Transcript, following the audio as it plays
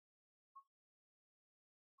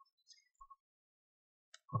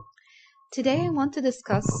Today I want to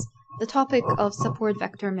discuss the topic of support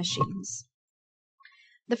vector machines.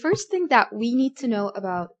 The first thing that we need to know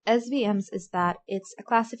about SVMs is that it's a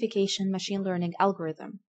classification machine learning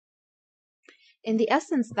algorithm. In the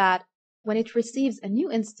essence that when it receives a new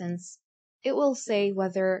instance, it will say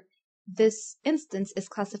whether this instance is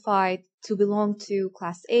classified to belong to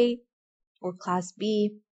class A or class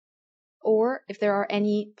B, or if there are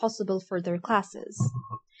any possible further classes.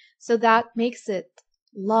 So that makes it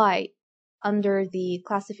lie under the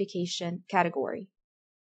classification category.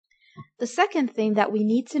 The second thing that we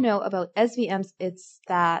need to know about SVMs is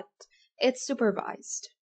that it's supervised.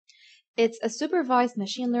 It's a supervised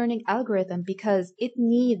machine learning algorithm because it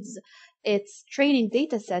needs its training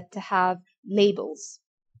dataset to have labels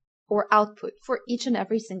or output for each and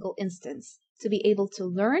every single instance to be able to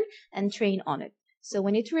learn and train on it. So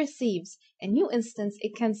when it receives a new instance,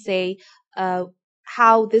 it can say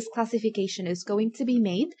how this classification is going to be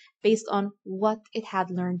made based on what it had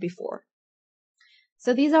learned before.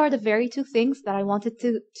 So these are the very two things that I wanted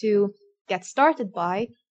to get started by.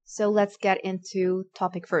 So let's get into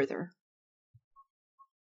topic further.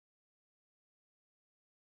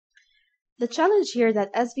 The challenge here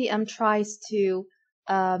that SVM tries to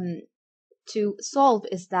solve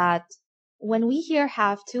is that when we here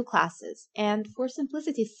have two classes, and for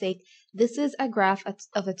simplicity's sake, this is a graph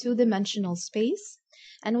of a two-dimensional space,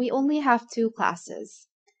 and we only have two classes,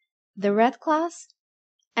 the red class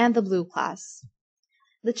and the blue class.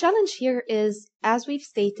 The challenge here is, as we've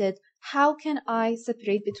stated, how can I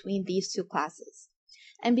separate between these two classes?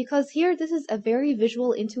 And because here this is a very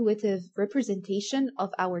visual, intuitive representation of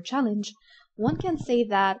our challenge, one can say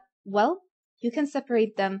that, well, you can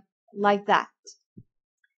separate them like that.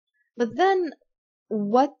 But then,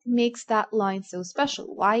 what makes that line so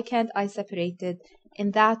special? Why can't I separate it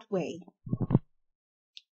in that way?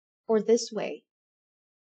 Or this way?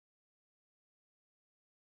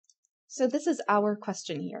 So this is our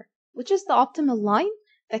question here. Which is the optimal line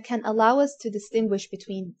that can allow us to distinguish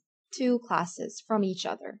between two classes from each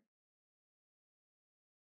other?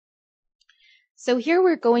 So here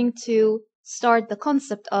we're going to start the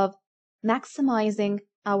concept of maximizing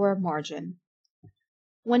our margin.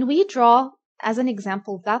 When we draw, as an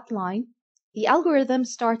example, that line, the algorithm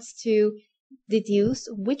starts to deduce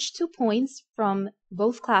which 2 points from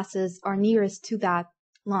both classes are nearest to that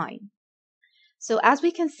line. So as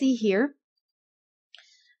we can see here,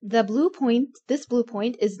 this blue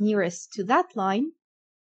point is nearest to that line,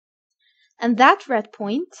 and that red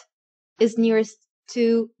point is nearest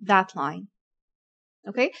to that line.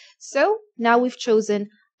 Okay, so now we've chosen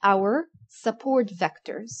our support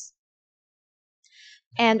vectors.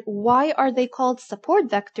 And why are they called support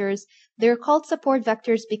vectors? They're called support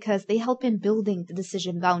vectors because they help in building the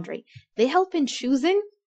decision boundary. They help in choosing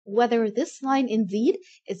whether this line indeed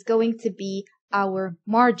is going to be our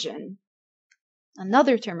margin,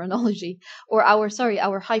 another terminology, or our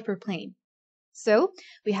hyperplane. So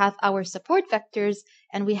we have our support vectors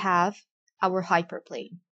and we have our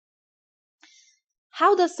hyperplane.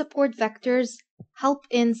 How does support vectors help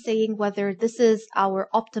in saying whether this is our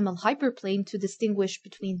optimal hyperplane to distinguish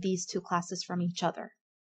between these two classes from each other?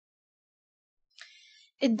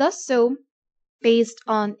 It does so based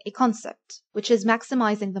on a concept, which is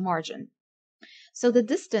maximizing the margin. So the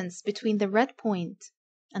distance between the red point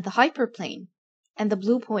and the hyperplane and the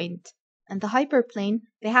blue point and the hyperplane,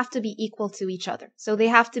 they have to be equal to each other. So they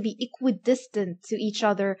have to be equidistant to each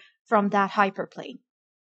other from that hyperplane.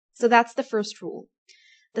 So that's the first rule.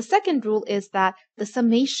 The second rule is that the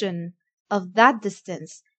summation of that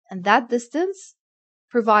distance and that distance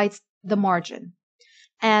provides the margin.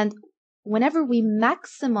 And whenever we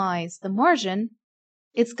maximize the margin,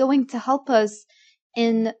 it's going to help us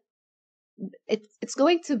it's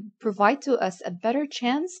going to provide to us a better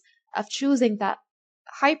chance of choosing that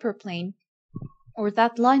hyperplane or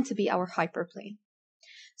that line to be our hyperplane.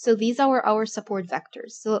 So these are our support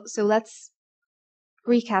vectors. So let's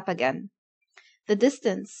recap again. The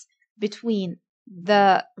distance between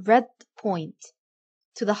the red point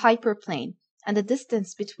to the hyperplane and the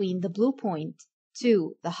distance between the blue point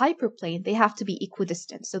to the hyperplane, they have to be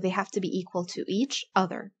equidistant. So they have to be equal to each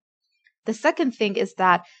other. The second thing is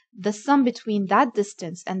that the sum between that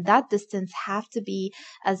distance and that distance has to be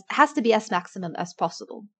as maximum as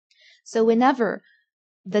possible. So whenever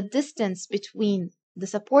the distance between the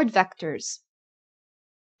support vectors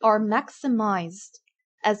are maximized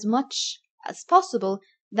as much as possible,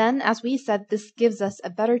 then, as we said, this gives us a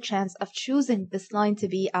better chance of choosing this line to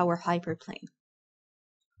be our hyperplane.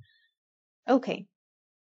 Okay.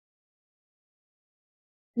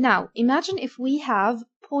 Now, imagine if we have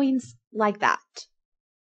points like that.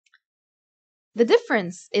 The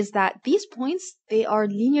difference is that these points, they are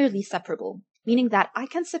linearly separable, meaning that I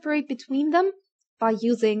can separate between them by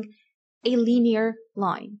using a linear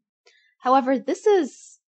line. However, this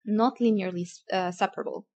is not linearly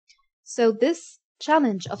separable. So this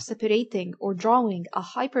challenge of separating or drawing a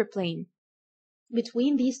hyperplane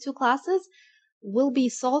between these two classes will be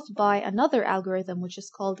solved by another algorithm, which is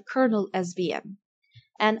called kernel SVM.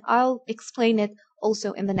 And I'll explain it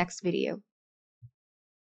also in the next video.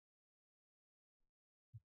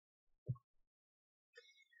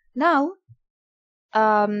 Now,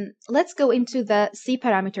 let's go into the C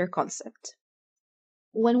parameter concept.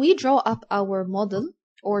 When we draw up our model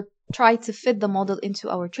or try to fit the model into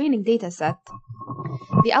our training data set,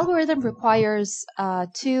 the algorithm requires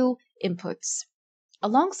two inputs.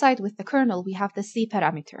 Alongside with the kernel, we have the C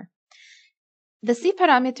parameter. The C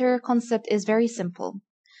parameter concept is very simple.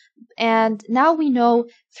 And now we know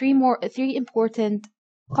three important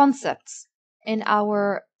concepts in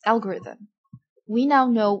our algorithm. We now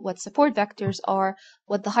know what support vectors are,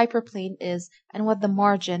 what the hyperplane is, and what the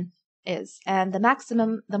margin is. And the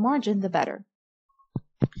maximum the margin, the better.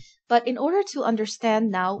 But in order to understand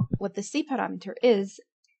now what the C parameter is,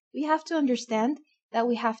 we have to understand that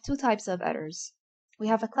we have two types of errors. We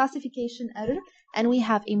have a classification error and we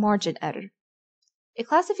have a margin error. A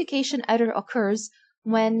classification error occurs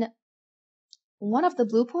when one of the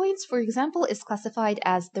blue points, for example, is classified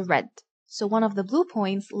as the red. So one of the blue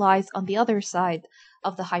points lies on the other side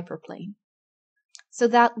of the hyperplane. So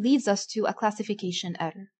that leads us to a classification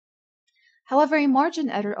error. However, a margin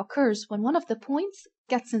error occurs when one of the points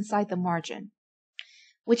gets inside the margin,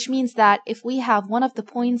 which means that if we have one of the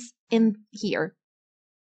points in here,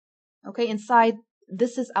 okay, inside,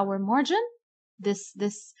 this is our margin, this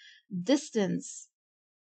distance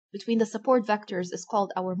between the support vectors is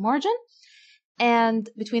called our margin, and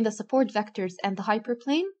between the support vectors and the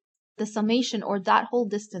hyperplane, the summation or that whole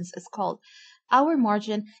distance is called our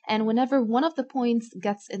margin, and whenever one of the points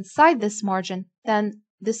gets inside this margin, then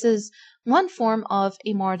this is one form of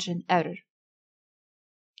a margin error.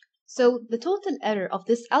 So the total error of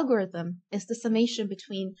this algorithm is the summation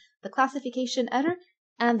between the classification error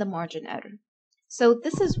and the margin error. So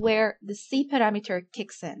this is where the C parameter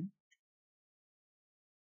kicks in.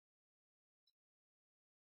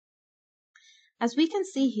 As we can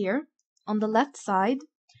see here on the left side,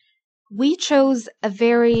 we chose a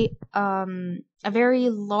very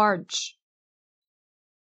large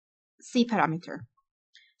C parameter.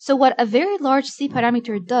 So what a very large C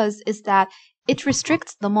parameter does is that it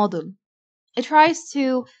restricts the model. It tries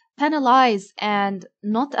to penalize and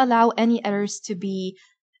not allow any errors to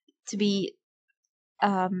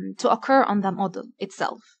occur on the model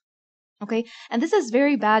itself. Okay, and this is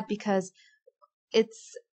very bad because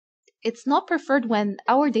it's not preferred when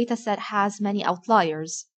our data set has many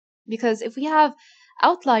outliers. Because if we have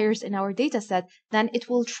outliers in our data set, then it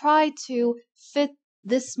will try to fit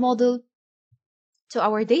this model to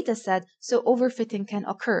our data set, so overfitting can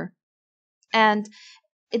occur. And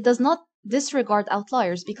it does not disregard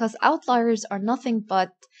outliers because outliers are nothing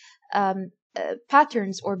but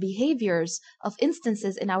patterns or behaviors of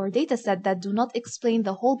instances in our data set that do not explain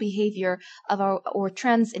the whole behavior of or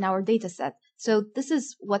trends in our data set. So this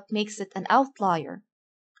is what makes it an outlier.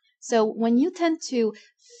 So when you tend to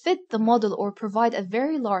fit the model or provide a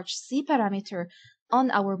very large C parameter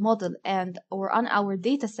on our model or on our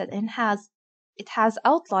data set and it has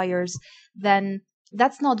outliers, then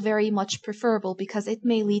that's not very much preferable because it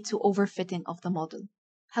may lead to overfitting of the model.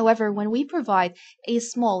 However, when we provide a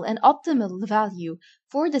small and optimal value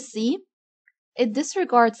for the C, it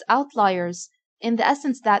disregards outliers in the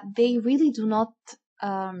essence that they really do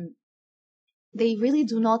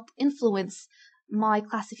not influence my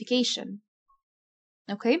classification.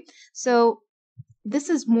 Okay, so this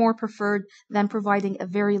is more preferred than providing a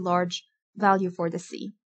very large value for the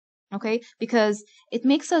C. Okay, because it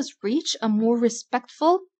makes us reach a more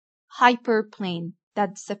respectful hyperplane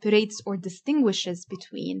that separates or distinguishes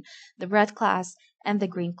between the red class and the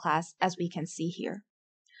green class, as we can see here.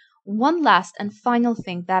 One last and final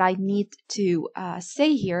thing that I need to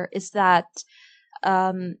say here is that,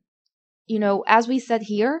 as we said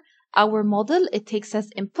here, our model, it takes as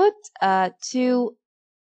input two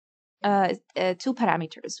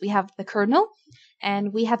parameters. We have the kernel,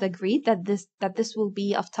 and we have agreed that this will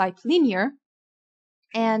be of type linear,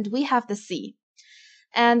 and we have the C.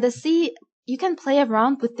 And the C, you can play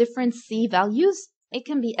around with different C values. It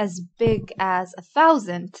can be as big as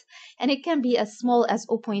 1,000, and it can be as small as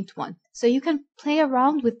 0.1. So you can play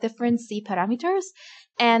around with different C parameters,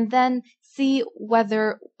 and then see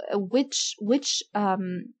whether which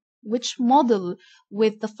model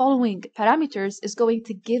with the following parameters is going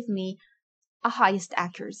to give me a highest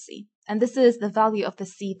accuracy. And this is the value of the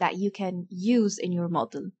C that you can use in your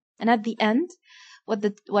model. And at the end,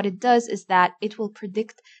 what it does is that it will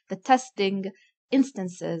predict the testing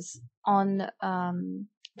instances on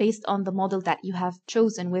based on the model that you have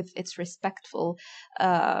chosen with its respectful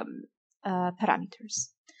parameters.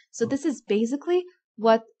 So this is basically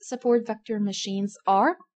what support vector machines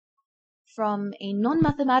are from a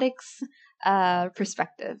non-mathematics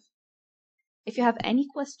perspective. If you have any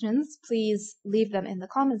questions, please leave them in the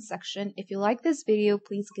comments section. If you like this video,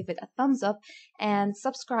 please give it a thumbs up and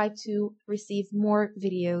subscribe to receive more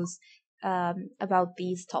videos about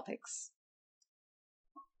these topics.